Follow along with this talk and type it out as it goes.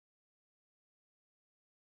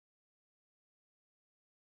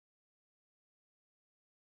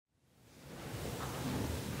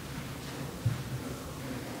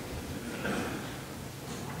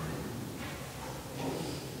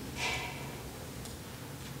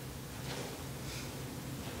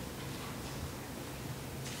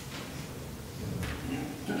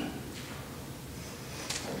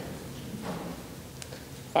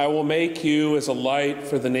I will make you as a light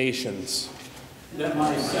for the nations, that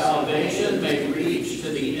my salvation may reach to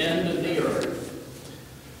the end of the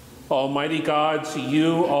earth. Almighty God, to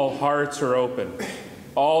you all hearts are open,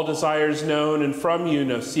 all desires known, and from you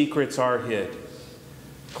no secrets are hid.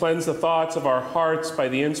 Cleanse the thoughts of our hearts by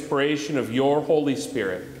the inspiration of your Holy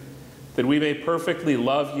Spirit, that we may perfectly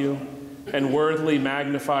love you and worthily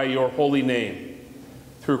magnify your holy name.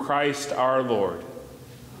 Through Christ our Lord.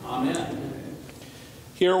 Amen.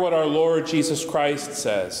 Hear what our Lord Jesus Christ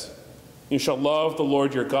says. You shall love the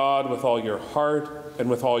Lord your God with all your heart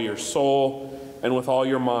and with all your soul and with all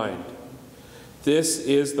your mind. This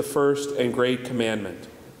is the first and great commandment.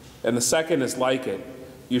 And the second is like it.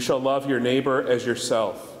 You shall love your neighbor as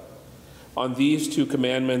yourself. On these two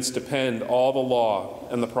commandments depend all the law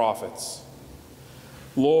and the prophets.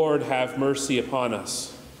 Lord, have mercy upon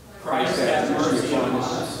us. Christ, have mercy upon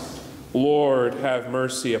us. Lord, have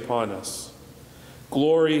mercy upon us.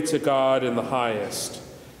 Glory to God in the highest,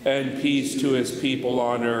 and peace to his people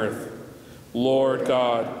on earth. Lord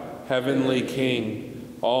God, heavenly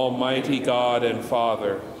King, almighty God and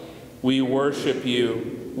Father, we worship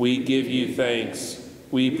you, we give you thanks,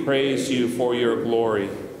 we praise you for your glory.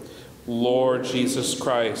 Lord Jesus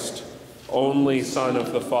Christ, only Son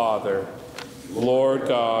of the Father, Lord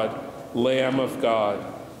God, Lamb of God,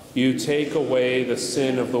 you take away the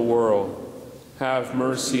sin of the world. Have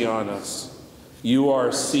mercy on us. You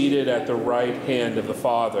are seated at the right hand of the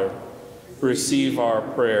Father. Receive our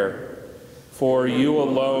prayer. For you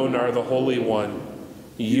alone are the Holy One.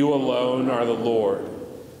 You alone are the Lord.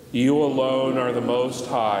 You alone are the Most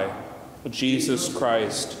High, Jesus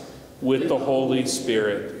Christ, with the Holy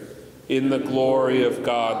Spirit, in the glory of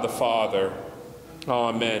God the Father.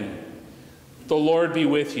 Amen. The Lord be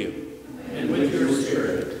with you. And with your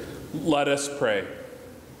spirit. Let us pray.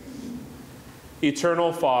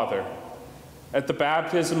 Eternal Father, at the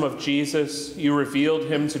baptism of Jesus, you revealed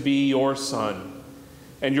him to be your Son,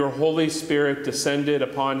 and your Holy Spirit descended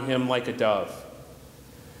upon him like a dove.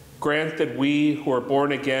 Grant that we who are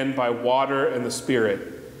born again by water and the Spirit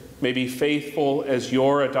may be faithful as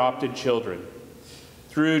your adopted children.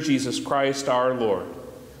 Through Jesus Christ our Lord,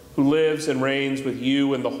 who lives and reigns with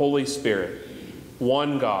you in the Holy Spirit,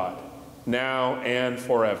 one God, now and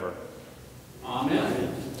forever.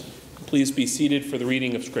 Amen. Please be seated for the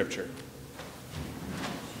reading of Scripture.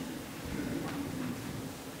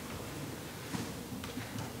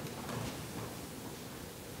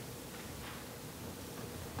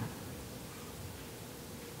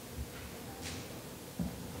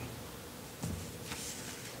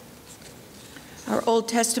 Our Old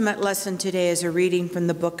Testament lesson today is a reading from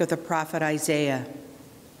the book of the prophet Isaiah.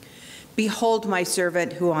 Behold my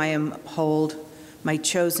servant who I uphold, my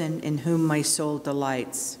chosen in whom my soul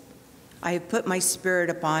delights. I have put my spirit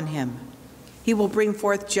upon him. He will bring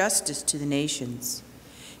forth justice to the nations.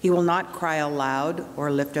 He will not cry aloud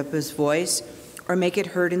or lift up his voice or make it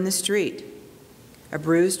heard in the street. A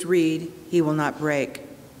bruised reed he will not break,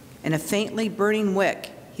 and a faintly burning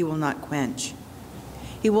wick he will not quench.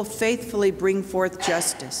 He will faithfully bring forth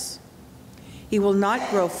justice. He will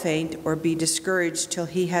not grow faint or be discouraged till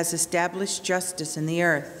he has established justice in the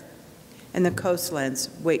earth, and the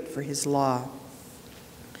coastlands wait for his law.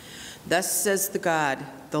 Thus says the God,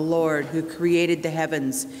 the Lord, who created the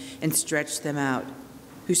heavens and stretched them out,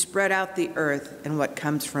 who spread out the earth and what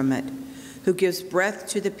comes from it, who gives breath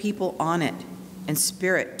to the people on it and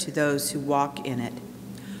spirit to those who walk in it.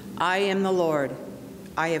 I am the Lord.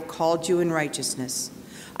 I have called you in righteousness.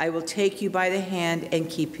 I will take you by the hand and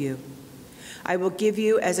keep you. I will give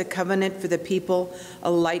you as a covenant for the people, a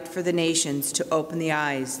light for the nations, to open the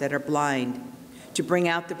eyes that are blind, to bring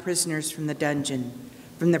out the prisoners from the dungeon,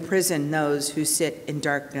 from the prison those who sit in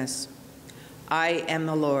darkness. I am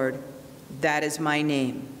the Lord, that is my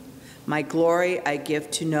name. My glory I give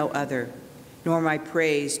to no other, nor my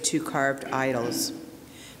praise to carved idols.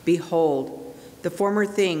 Behold, the former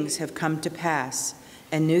things have come to pass,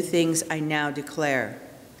 and new things I now declare.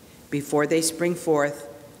 Before they spring forth,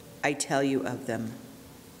 I tell you of them.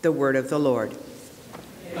 The word of the Lord.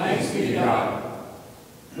 Thanks be to God.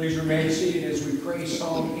 Please remain seated as we pray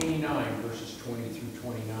Psalm 89, verses 20 through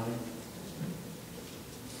 29.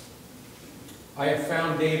 I have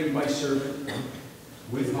found David, my servant.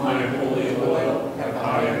 With my holy oil have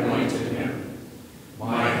I anointed him.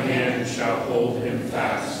 My hand shall hold him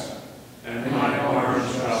fast, and my arm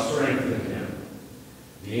shall strengthen him.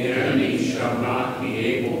 The enemy shall not be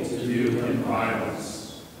able to do him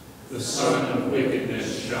violence. The son of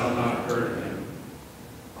wickedness shall not hurt him.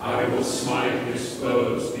 I will smite his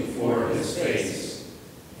foes before his face,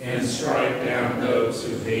 and strike down those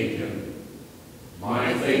who hate him.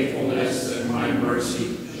 My faithfulness and my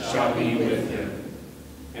mercy shall be with him,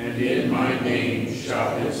 and in my name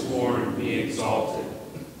shall his horn be exalted.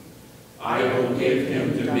 I will give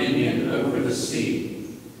him dominion over the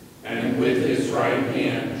sea, and with his right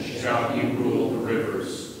hand shall he rule the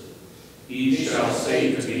rivers. He shall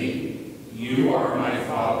say to me, You are my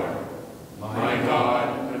Father, my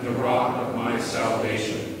God, and the rock of my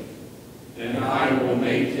salvation. And I will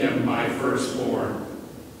make him my firstborn,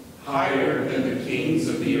 higher than the kings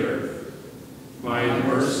of the earth. My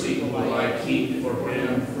mercy will I keep for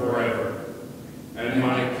him forever, and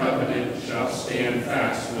my covenant shall stand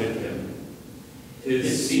fast with him.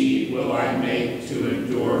 His seed will I make to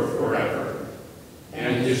endure forever,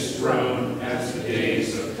 and his throne as the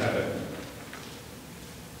days of heaven.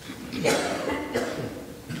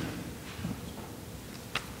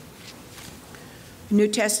 New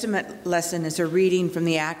Testament lesson is a reading from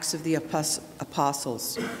the Acts of the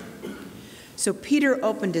Apostles. So Peter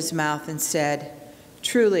opened his mouth and said,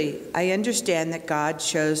 Truly, I understand that God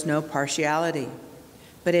shows no partiality,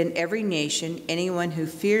 but in every nation, anyone who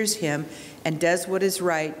fears him and does what is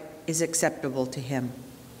right is acceptable to him.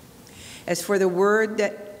 As for the word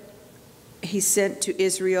that he sent to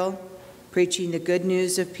Israel, preaching the good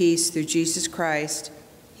news of peace through Jesus Christ,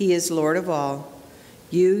 he is Lord of all.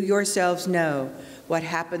 You yourselves know what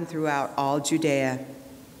happened throughout all Judea,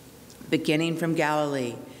 beginning from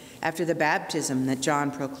Galilee, after the baptism that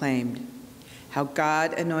John proclaimed, how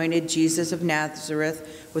God anointed Jesus of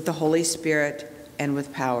Nazareth with the Holy Spirit and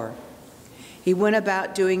with power. He went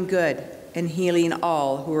about doing good and healing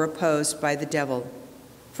all who were opposed by the devil,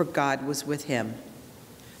 for God was with him.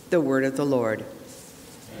 The word of the Lord.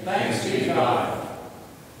 Thanks be to God.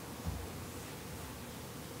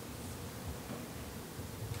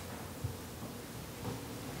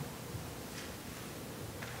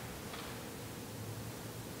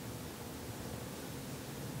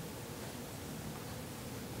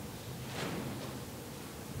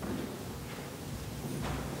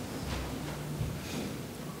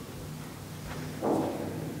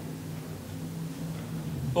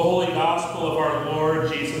 The Holy Gospel of our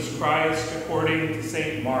Lord Jesus Christ according to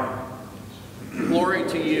St. Mark. Glory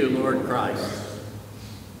to you, Lord Christ.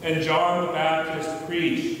 And John the Baptist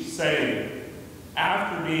preached, saying,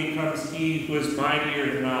 After me comes he who is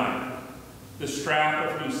mightier than I, the strap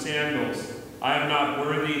of whose sandals I am not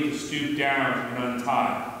worthy to stoop down and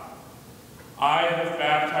untie. I have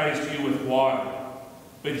baptized you with water,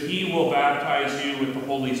 but he will baptize you with the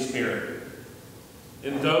Holy Spirit.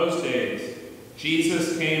 In those days,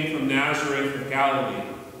 Jesus came from Nazareth of Galilee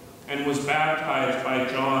and was baptized by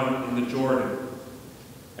John in the Jordan.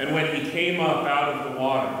 And when he came up out of the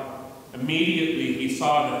water, immediately he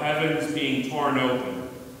saw the heavens being torn open,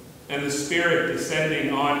 and the Spirit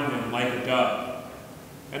descending on him like a dove.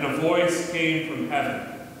 And a voice came from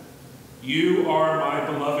heaven, You are my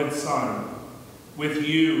beloved Son. With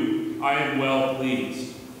you I am well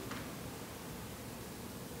pleased.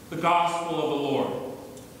 The Gospel of the Lord.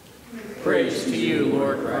 Praise to you,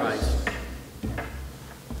 Lord Christ.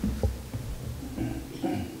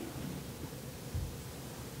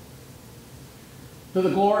 To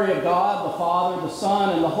the glory of God, the Father, the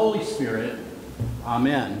Son, and the Holy Spirit.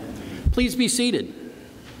 Amen. Please be seated.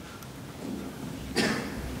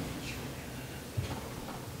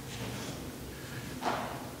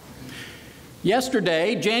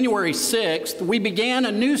 Yesterday, January 6th, we began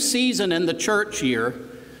a new season in the church year,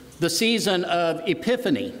 the season of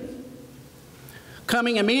Epiphany.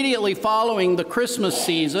 Coming immediately following the Christmas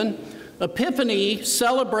season, Epiphany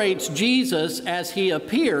celebrates Jesus as he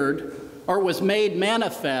appeared or was made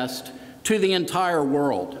manifest to the entire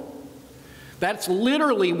world. That's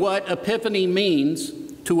literally what Epiphany means,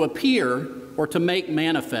 to appear or to make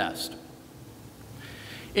manifest.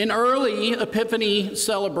 In early Epiphany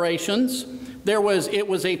celebrations, it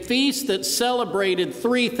was a feast that celebrated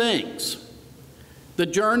three things: the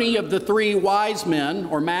journey of the three wise men,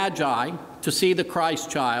 or magi, to see the Christ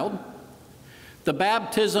child, the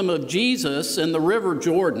baptism of Jesus in the river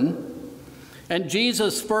Jordan, and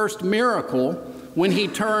Jesus' first miracle when he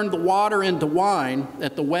turned the water into wine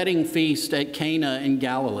at the wedding feast at Cana in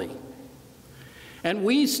Galilee. And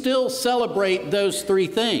we still celebrate those three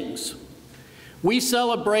things. We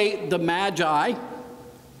celebrate the Magi,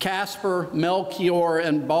 Casper, Melchior,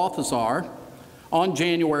 and Balthasar, on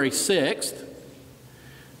January 6th,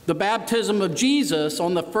 the baptism of Jesus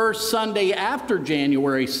on the first Sunday after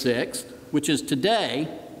January 6th, which is today,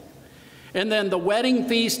 and then the wedding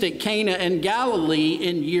feast at Cana in Galilee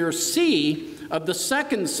in year C of the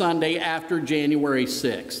second Sunday after January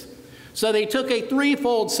 6th. So they took a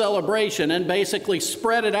threefold celebration and basically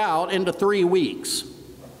spread it out into 3 weeks.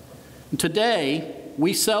 Today,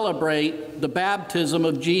 we celebrate the baptism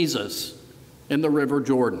of Jesus in the River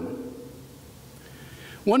Jordan.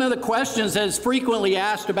 One of the questions that is frequently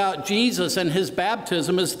asked about Jesus and his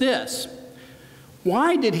baptism is this: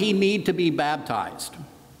 why did he need to be baptized? I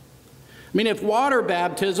mean, if water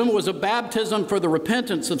baptism was a baptism for the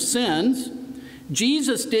repentance of sins,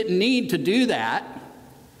 Jesus didn't need to do that.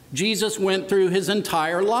 Jesus went through his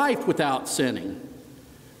entire life without sinning.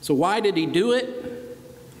 So why did he do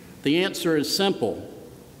it? The answer is simple.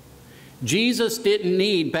 Jesus didn't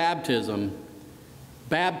need baptism.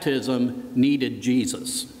 Baptism needed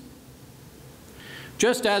Jesus.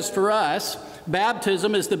 Just as for us,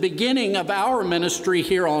 baptism is the beginning of our ministry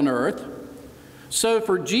here on earth, so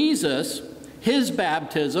for Jesus, his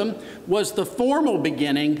baptism was the formal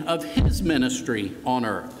beginning of his ministry on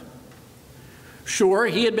earth. Sure,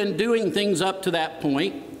 he had been doing things up to that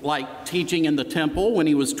point, like teaching in the temple when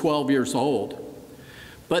he was 12 years old.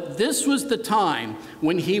 But this was the time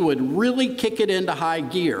when he would really kick it into high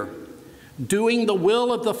gear, doing the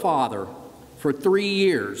will of the Father for 3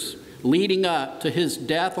 years, leading up to his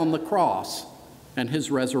death on the cross and his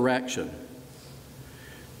resurrection.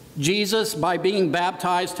 Jesus, by being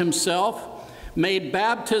baptized himself, made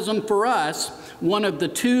baptism for us one of the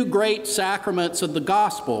 2 great sacraments of the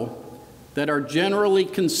gospel that are generally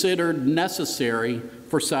considered necessary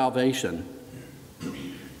for salvation.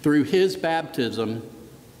 Through his baptism,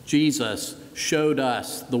 Jesus showed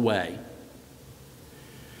us the way.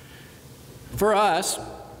 For us,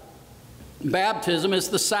 baptism is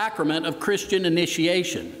the sacrament of Christian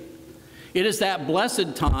initiation. It is that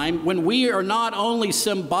blessed time when we are not only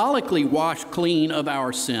symbolically washed clean of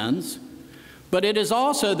our sins, but it is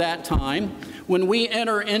also that time when we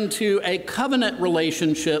enter into a covenant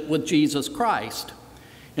relationship with Jesus Christ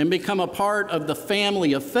and become a part of the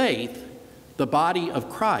family of faith, the body of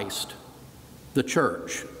Christ, the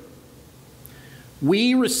church.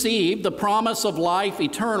 We receive the promise of life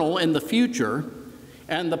eternal in the future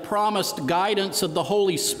and the promised guidance of the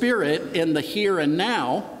Holy Spirit in the here and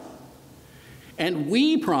now, and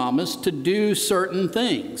we promise to do certain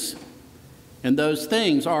things. And those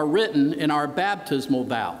things are written in our baptismal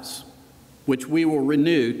vows, which we will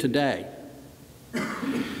renew today.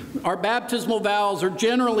 Our baptismal vows are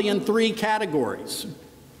generally in 3 categories.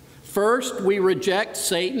 First, we reject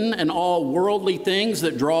Satan and all worldly things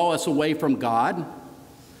that draw us away from God.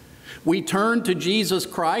 We turn to Jesus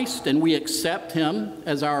Christ and we accept him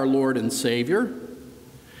as our Lord and Savior.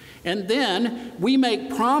 And then we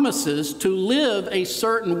make promises to live a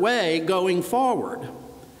certain way going forward,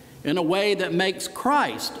 in a way that makes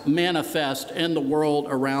Christ manifest in the world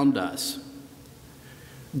around us.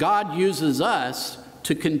 God uses us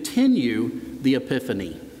to continue the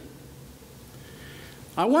Epiphany.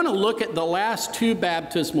 I want to look at the last 2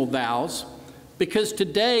 baptismal vows because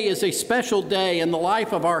today is a special day in the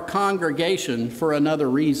life of our congregation for another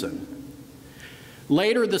reason.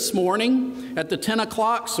 Later this morning at the 10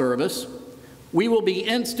 o'clock service, we will be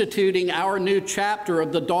instituting our new chapter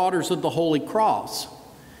of the Daughters of the Holy Cross,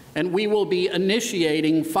 and we will be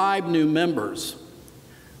initiating 5 new members: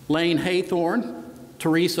 Lane Haythorne,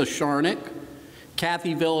 Teresa Sharnick,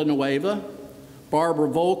 Kathy Villanueva, Barbara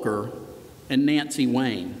Volker, and Nancy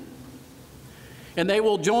Wayne. And they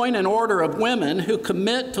will join an order of women who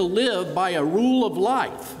commit to live by a rule of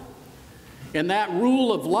life. And that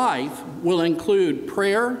rule of life will include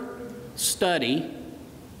prayer, study,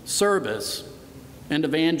 service, and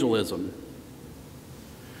evangelism.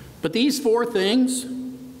 But these 4 things,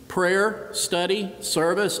 prayer, study,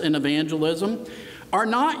 service, and evangelism, are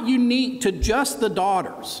not unique to just the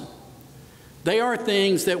daughters. They are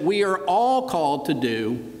things that we are all called to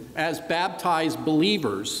do as baptized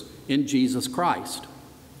believers in Jesus Christ.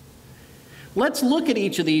 Let's look at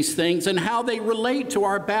each of these things and how they relate to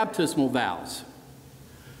our baptismal vows.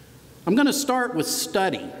 I'm going to start with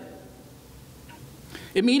study.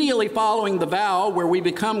 Immediately following the vow where we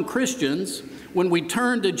become Christians, when we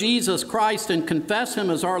turn to Jesus Christ and confess him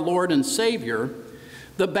as our Lord and Savior,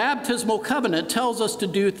 the baptismal covenant tells us to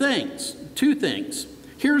do 2 things.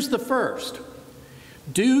 Here's the first.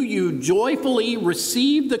 Do you joyfully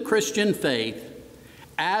receive the Christian faith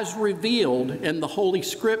as revealed in the Holy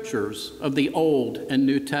Scriptures of the Old and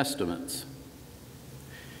New Testaments?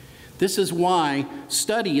 This is why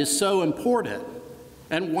study is so important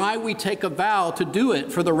and why we take a vow to do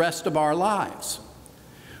it for the rest of our lives.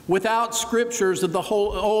 Without scriptures of the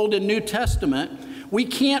whole Old and New Testament, we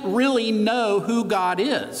can't really know who God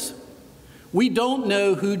is. We don't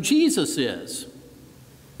know who Jesus is.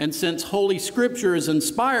 And since Holy Scripture is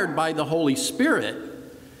inspired by the Holy Spirit,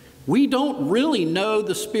 we don't really know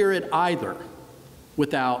the Spirit either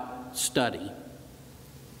without study.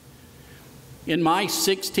 In my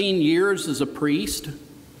 16 years as a priest,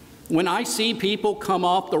 when I see people come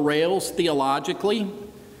off the rails theologically,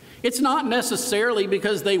 it's not necessarily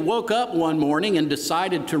because they woke up one morning and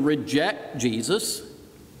decided to reject Jesus.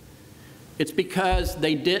 It's because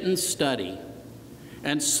they didn't study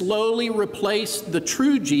and slowly replaced the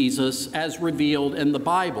true Jesus as revealed in the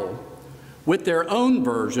Bible with their own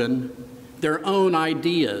version, their own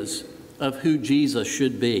ideas of who Jesus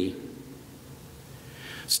should be.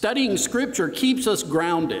 Studying Scripture keeps us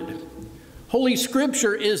grounded. Holy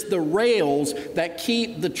Scripture is the rails that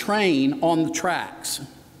keep the train on the tracks.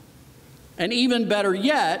 And even better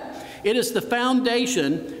yet, it is the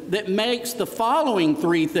foundation that makes the following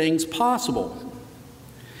three things possible.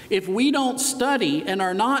 If we don't study and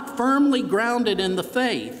are not firmly grounded in the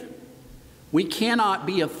faith, we cannot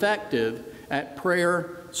be effective at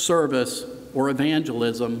prayer, service, or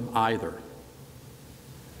evangelism either.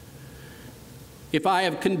 If I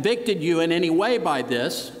have convicted you in any way by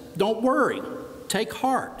this, don't worry, take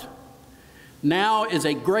heart. Now is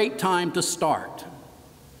a great time to start.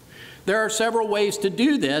 There are several ways to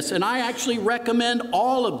do this, and I actually recommend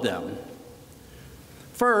all of them.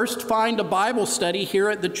 First, find a Bible study here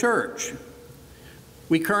at the church.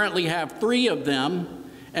 We currently have 3 of them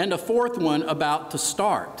and a 4th one about to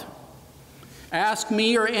start. Ask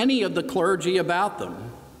me or any of the clergy about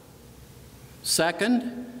them.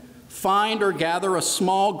 Second, find or gather a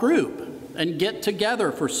small group and get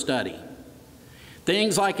together for study.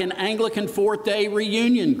 Things like an Anglican 4th Day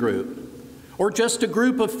reunion group, or just a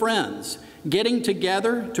group of friends getting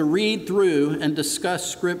together to read through and discuss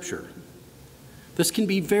Scripture. This can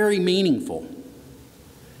be very meaningful.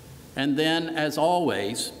 And then, as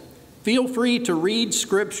always, feel free to read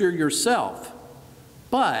Scripture yourself,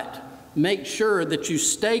 but make sure that you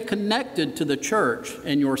stay connected to the church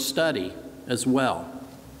in your study as well.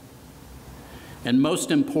 And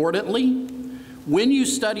most importantly, when you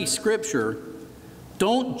study Scripture,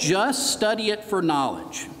 don't just study it for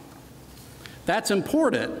knowledge. That's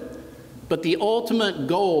important, but the ultimate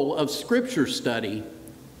goal of Scripture study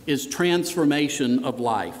is transformation of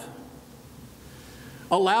life.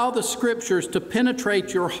 Allow the Scriptures to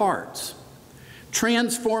penetrate your hearts,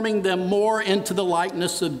 transforming them more into the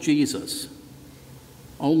likeness of Jesus.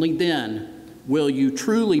 Only then will you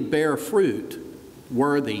truly bear fruit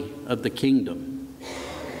worthy of the kingdom.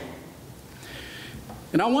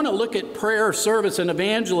 And I want to look at prayer, service, and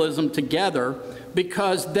evangelism together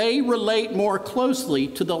because they relate more closely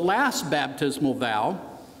to the last baptismal vow.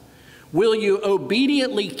 Will you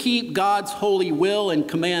obediently keep God's holy will and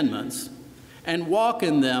commandments and walk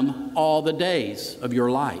in them all the days of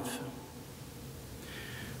your life?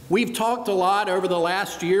 We've talked a lot over the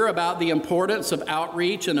last year about the importance of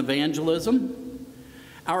outreach and evangelism.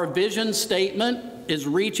 Our vision statement is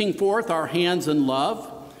reaching forth our hands in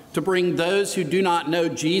love to bring those who do not know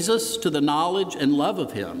Jesus to the knowledge and love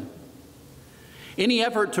of Him. Any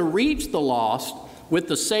effort to reach the lost with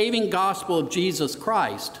the saving gospel of Jesus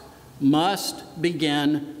Christ must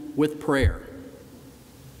begin with prayer.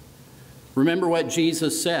 Remember what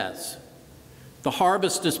Jesus says, "The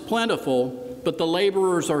harvest is plentiful, but the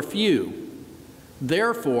laborers are few.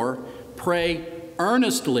 Therefore, pray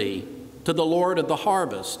earnestly to the Lord of the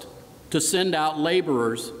harvest to send out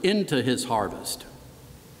laborers into His harvest."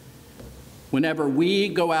 Whenever we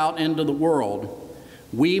go out into the world,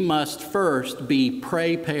 we must first be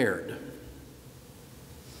prepared.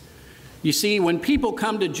 You see, when people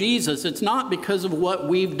come to Jesus, it's not because of what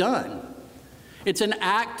we've done. It's an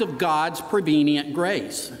act of God's prevenient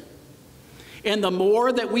grace. And the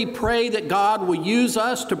more that we pray that God will use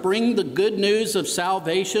us to bring the good news of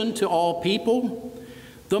salvation to all people,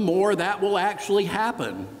 the more that will actually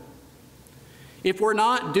happen. If we're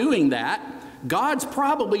not doing that, God's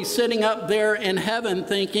probably sitting up there in heaven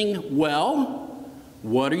thinking, well,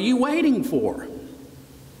 what are you waiting for?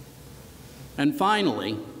 And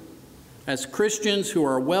finally, as Christians who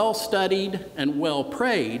are well studied and well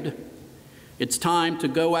prayed, it's time to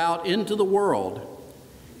go out into the world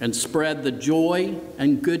and spread the joy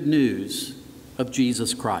and good news of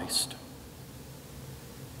Jesus Christ.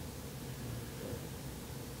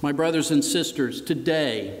 My brothers and sisters,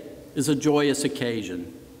 today is a joyous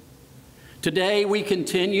occasion. Today we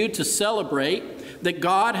continue to celebrate that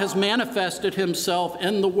God has manifested Himself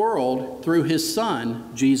in the world through His Son,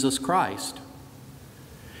 Jesus Christ.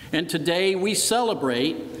 And today we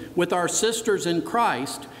celebrate with our sisters in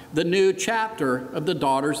Christ the new chapter of the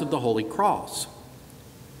Daughters of the Holy Cross.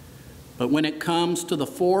 But when it comes to the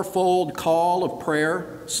fourfold call of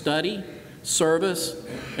prayer, study, service,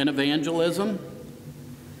 and evangelism,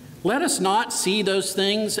 let us not see those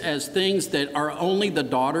things as things that are only the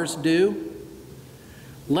daughters do.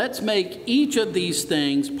 Let's make each of these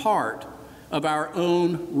things part of our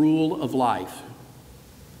own rule of life.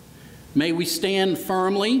 May we stand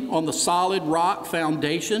firmly on the solid rock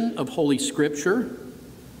foundation of Holy Scripture.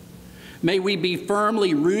 May we be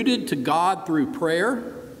firmly rooted to God through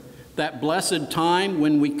prayer, that blessed time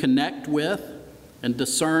when we connect with and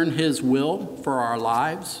discern His will for our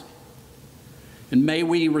lives. And may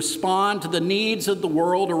we respond to the needs of the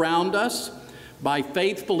world around us by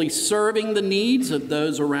faithfully serving the needs of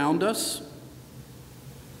those around us.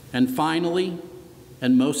 And finally,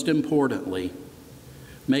 and most importantly,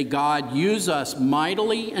 may God use us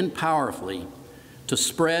mightily and powerfully to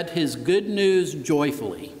spread His good news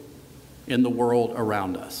joyfully in the world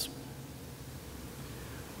around us.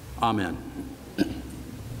 Amen.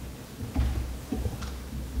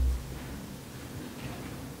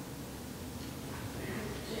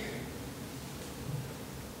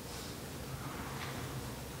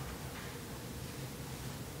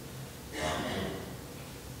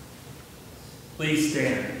 Please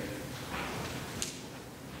stand.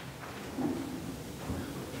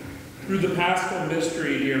 Through the Paschal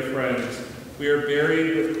mystery, dear friends, we are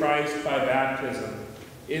buried with Christ by baptism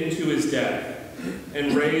into His death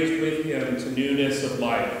and raised with Him to newness of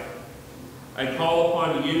life. I call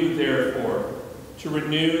upon you, therefore, to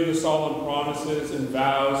renew the solemn promises and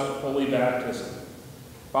vows of holy baptism,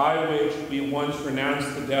 by which we once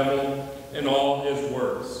renounced the devil and all his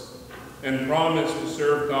works, and promised to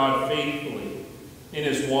serve God faithfully in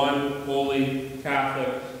His one holy,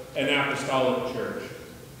 Catholic, and Apostolic Church.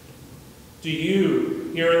 Do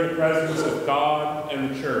you, here in the presence of God and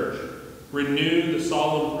the Church, renew the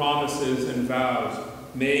solemn promises and vows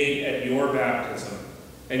made at your baptism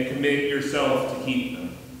and commit yourself to keep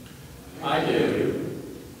them? I do.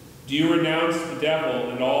 Do you renounce the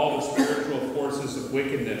devil and all the spiritual forces of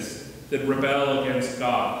wickedness that rebel against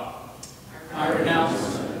God? I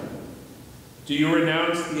renounce them. Do you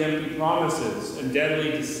renounce the empty promises and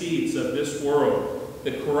deadly deceits of this world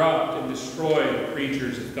that corrupt and destroy the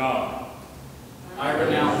creatures of God? I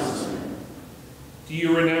renounce them. Do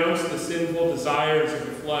you renounce the sinful desires of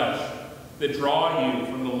the flesh that draw you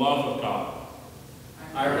from the love of God?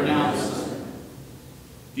 I renounce them.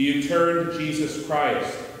 Do you turn to Jesus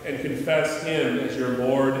Christ and confess Him as your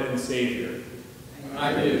Lord and Savior?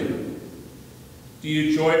 I do. Do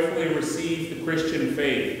you joyfully receive the Christian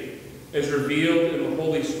faith as revealed in the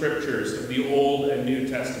Holy Scriptures of the Old and New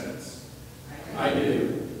Testaments? I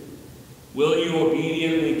do. Will you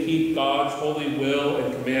obediently keep God's holy will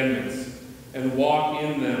and commandments and walk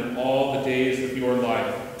in them all the days of your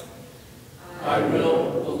life? I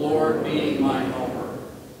will, the Lord being my helper.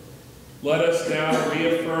 Let us now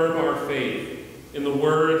reaffirm our faith in the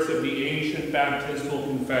words of the ancient baptismal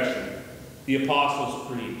confession, the Apostles'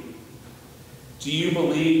 Creed. Do you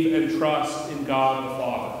believe and trust in God the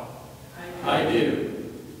Father? I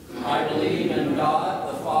do. I believe in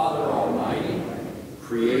God the Father Almighty,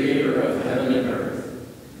 creator of heaven and earth.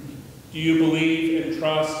 Do you believe and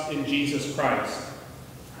trust in Jesus Christ?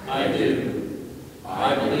 I do.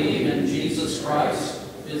 I believe in Jesus Christ,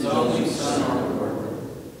 His only Son, our Lord.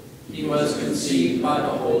 He was conceived by the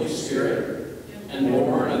Holy Spirit and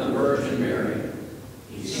born of the Virgin Mary.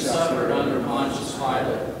 He suffered under Pontius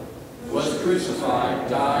Pilate, was crucified,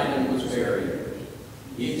 died, and was buried.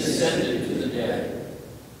 He descended to the dead.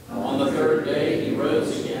 On the third day He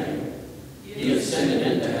rose again. He ascended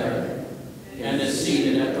into heaven and is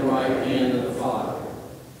seated at the right hand of the Father.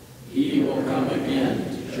 He will come again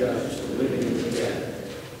to judge the living and the dead.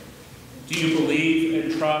 Do you believe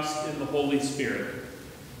and trust in the Holy Spirit?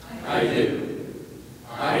 I do.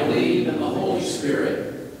 I believe in the Holy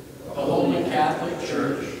Spirit, the Holy Catholic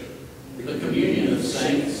Church, the communion of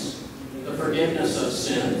saints, the forgiveness of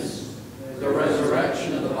sins, the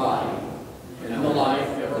resurrection of the body, and the life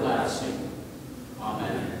everlasting.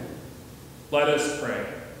 Amen. Let us pray.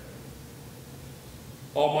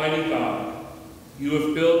 Almighty God, you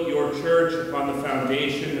have built your church upon the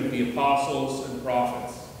foundation of the apostles and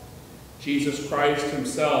prophets, Jesus Christ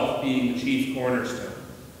Himself being the chief cornerstone.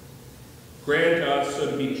 Grant us so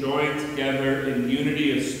to be joined together in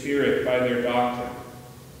unity of spirit by their doctrine,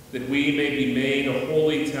 that we may be made a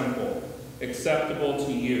holy temple, acceptable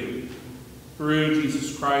to you, through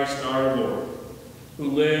Jesus Christ our Lord,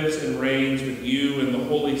 who lives and reigns with you in the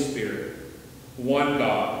Holy Spirit, one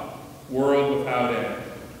God, world without end.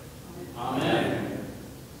 Amen.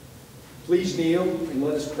 Please kneel and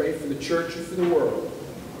let us pray for the church and for the world.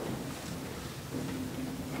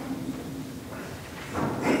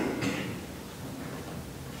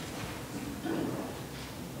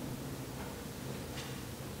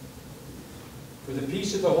 For the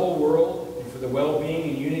peace of the whole world and for the well-being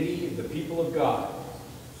and unity of the people of God,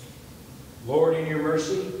 Lord, in your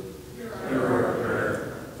mercy, Hear our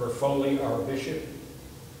prayer. for Foley, our bishop,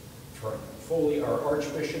 for Foley, our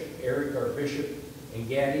archbishop, Eric, our bishop, and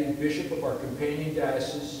Gaddy, bishop of our companion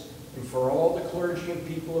diocese, and for all the clergy and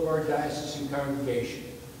people of our diocesan congregation.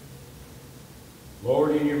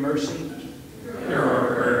 Lord, in your mercy, Hear our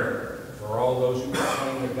prayer. for all those who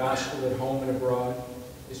proclaim the gospel at home and abroad,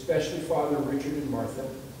 especially Father Richard and Martha,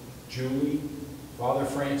 Julie, Father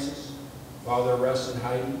Francis, Father Russ and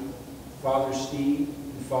Heidi, Father Steve,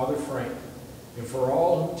 and Father Frank, and for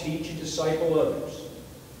all who teach and disciple others.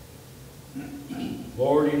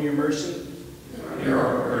 Lord, in your mercy, Hear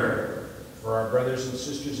our prayer. for our brothers and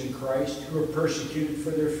sisters in Christ who are persecuted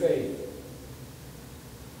for their faith.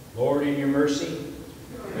 Lord, in your mercy,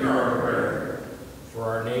 Hear our prayer. for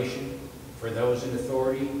our nation, for those in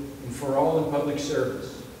authority, and for all in public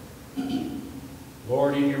service.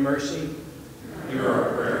 Lord, in your mercy, Hear our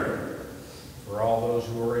prayer. for all those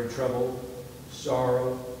who are in trouble,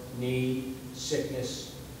 sorrow, need,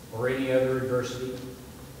 sickness, or any other adversity,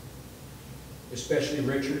 especially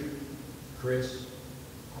Richard, Chris,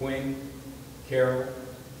 Quinn, Carol,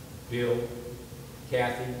 Bill,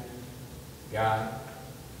 Kathy, Guy.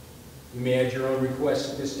 You may add your own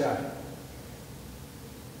requests at this time.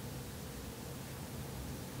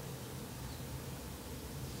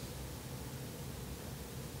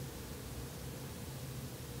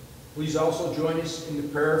 Please also join us in the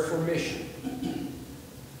prayer for mission.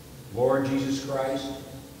 Lord Jesus Christ,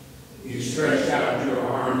 You stretched out your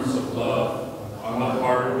arms of love on the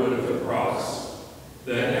hardwood of the cross,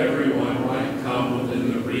 that everyone might come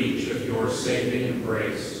within the reach of your saving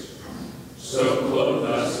embrace. So clothe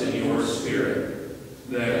us in your spirit,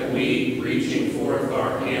 that we, reaching forth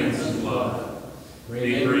our hands in love,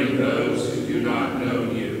 may bring those who do not know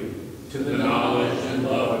you to the knowledge and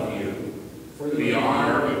love of you, for the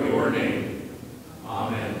honor of your name.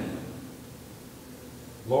 Amen.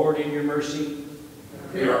 Lord, in your mercy,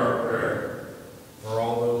 Hear our prayer. for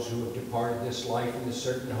all those who have departed this life in the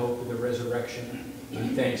certain hope of the resurrection,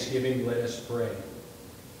 in thanksgiving let us pray.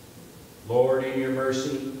 Lord, in your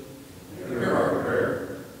mercy, Hear our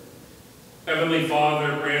prayer. Heavenly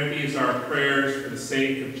Father, grant these our prayers for the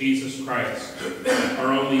sake of Jesus Christ,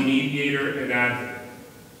 our only mediator and advocate,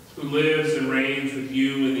 who lives and reigns with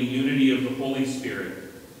you in the unity of the Holy Spirit,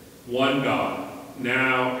 one God,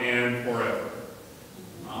 now and forever.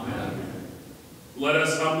 Amen. Let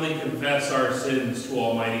us humbly confess our sins to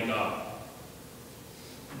Almighty God.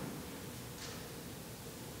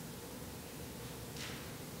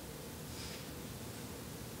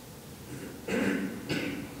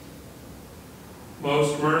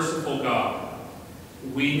 Most merciful God,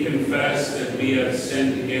 we confess that we have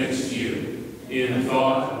sinned against you in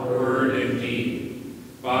thought, word, and deed,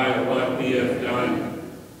 by what we have done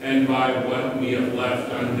and by what we have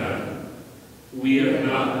left undone. We have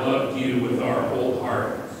not loved you with our whole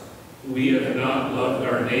heart. We have not loved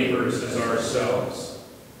our neighbors as ourselves.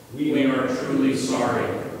 We are truly sorry,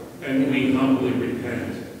 and we humbly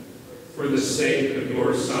repent. For the sake of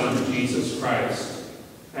your Son, Jesus Christ,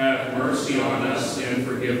 have mercy on us and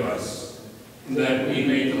forgive us, that we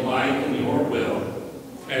may delight in your will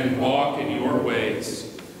and walk in your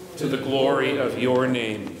ways, to the glory of your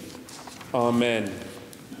name. Amen.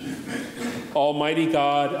 Almighty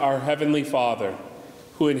God, our Heavenly Father,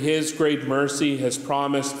 who in his great mercy has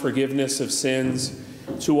promised forgiveness of sins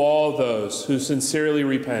to all those who sincerely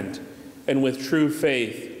repent and with true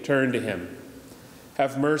faith turn to him,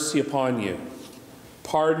 have mercy upon you,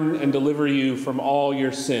 pardon and deliver you from all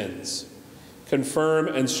your sins, confirm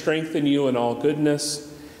and strengthen you in all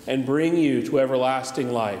goodness, and bring you to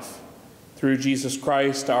everlasting life, through Jesus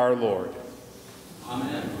Christ our Lord.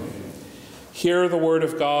 Amen. Hear the word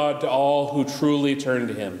of God to all who truly turn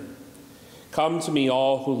to him. Come to me,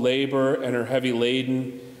 all who labor and are heavy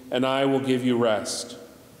laden, and I will give you rest.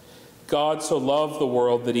 God so loved the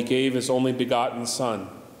world that he gave his only begotten Son,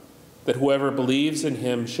 that whoever believes in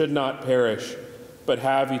him should not perish, but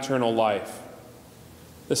have eternal life.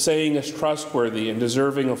 The saying is trustworthy and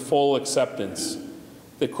deserving of full acceptance,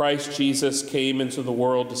 that Christ Jesus came into the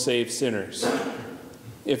world to save sinners.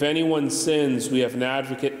 If anyone sins, we have an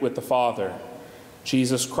advocate with the Father,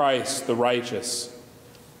 Jesus Christ, the righteous.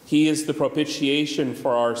 He is the propitiation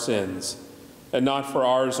for our sins, and not for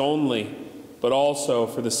ours only, but also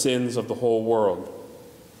for the sins of the whole world.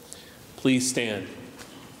 Please stand.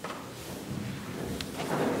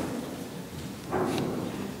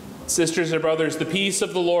 Sisters and brothers, the peace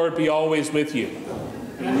of the Lord be always with you.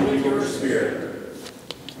 And with your spirit.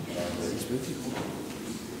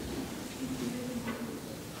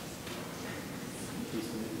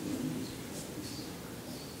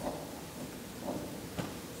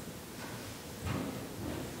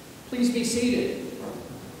 Please be seated.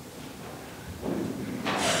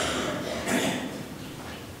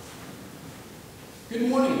 Good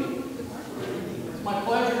morning. It's my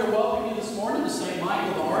pleasure to welcome you this morning to St.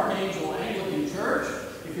 Michael the Archangel Anglican Church.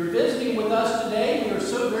 If you're visiting with us today, we are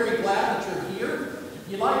so very glad that you're here. If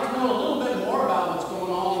you'd like to know a little bit more about what's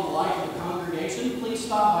going on in the life of the congregation, please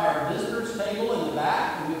stop by our visitors table in the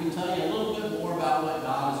back, and we can tell you a little bit more about what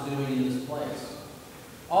God is doing in this place.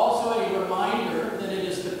 Also, a reminder that it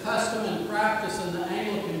is the custom and practice in the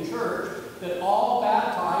Anglican Church that all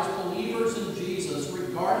baptized believers in Jesus,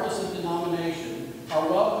 regardless of denomination, are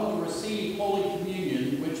welcome to receive Holy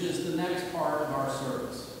Communion, which is the next part of our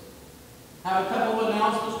service. I have a couple of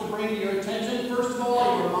announcements to bring to your attention. First of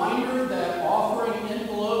all, a reminder that offering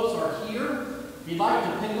envelopes are here. If you'd like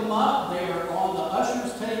to pick them up, they are on the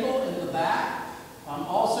usher's table in the back.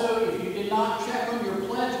 Also, if you did not check on your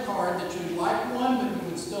pledge card that you'd like one, but you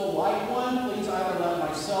would still like one, please either let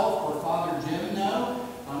myself or Father Jim know,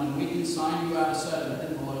 and we can sign you out a set of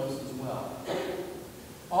envelopes as well.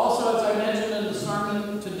 Also, as I mentioned in the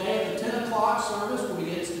sermon today, at the 10 o'clock service, we'll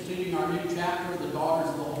be instituting our new chapter of the Daughters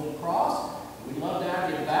of the Holy Cross. We'd love to have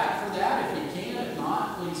you back for that if you can. If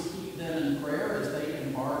not, please keep them in prayer as they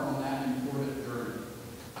embark on that important journey.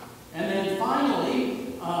 And then finally,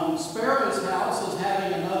 Sparrow's House is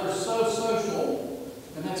having another social,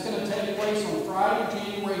 and that's going to take place on Friday,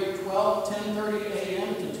 January 12th, 10:30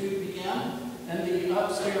 a.m. to 2 p.m. in the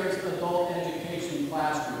upstairs adult education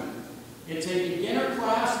classroom. It's a beginner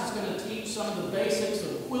class that's going to teach some of the basics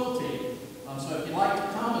of quilting. So if you'd like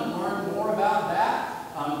to come and learn more about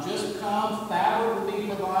that, just come. Fabric will be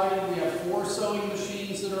provided. We have 4 sewing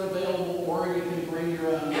machines that are available, or you can bring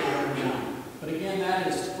your own now. But again, that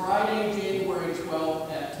is Friday, January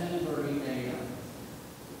 12th at 10:30 a.m.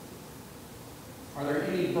 Are there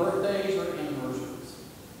any birthdays or anniversaries?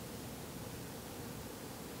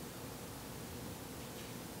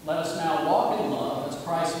 Let us now walk in love as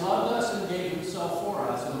Christ loved us and gave himself for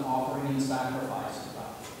us, an offering and sacrifice.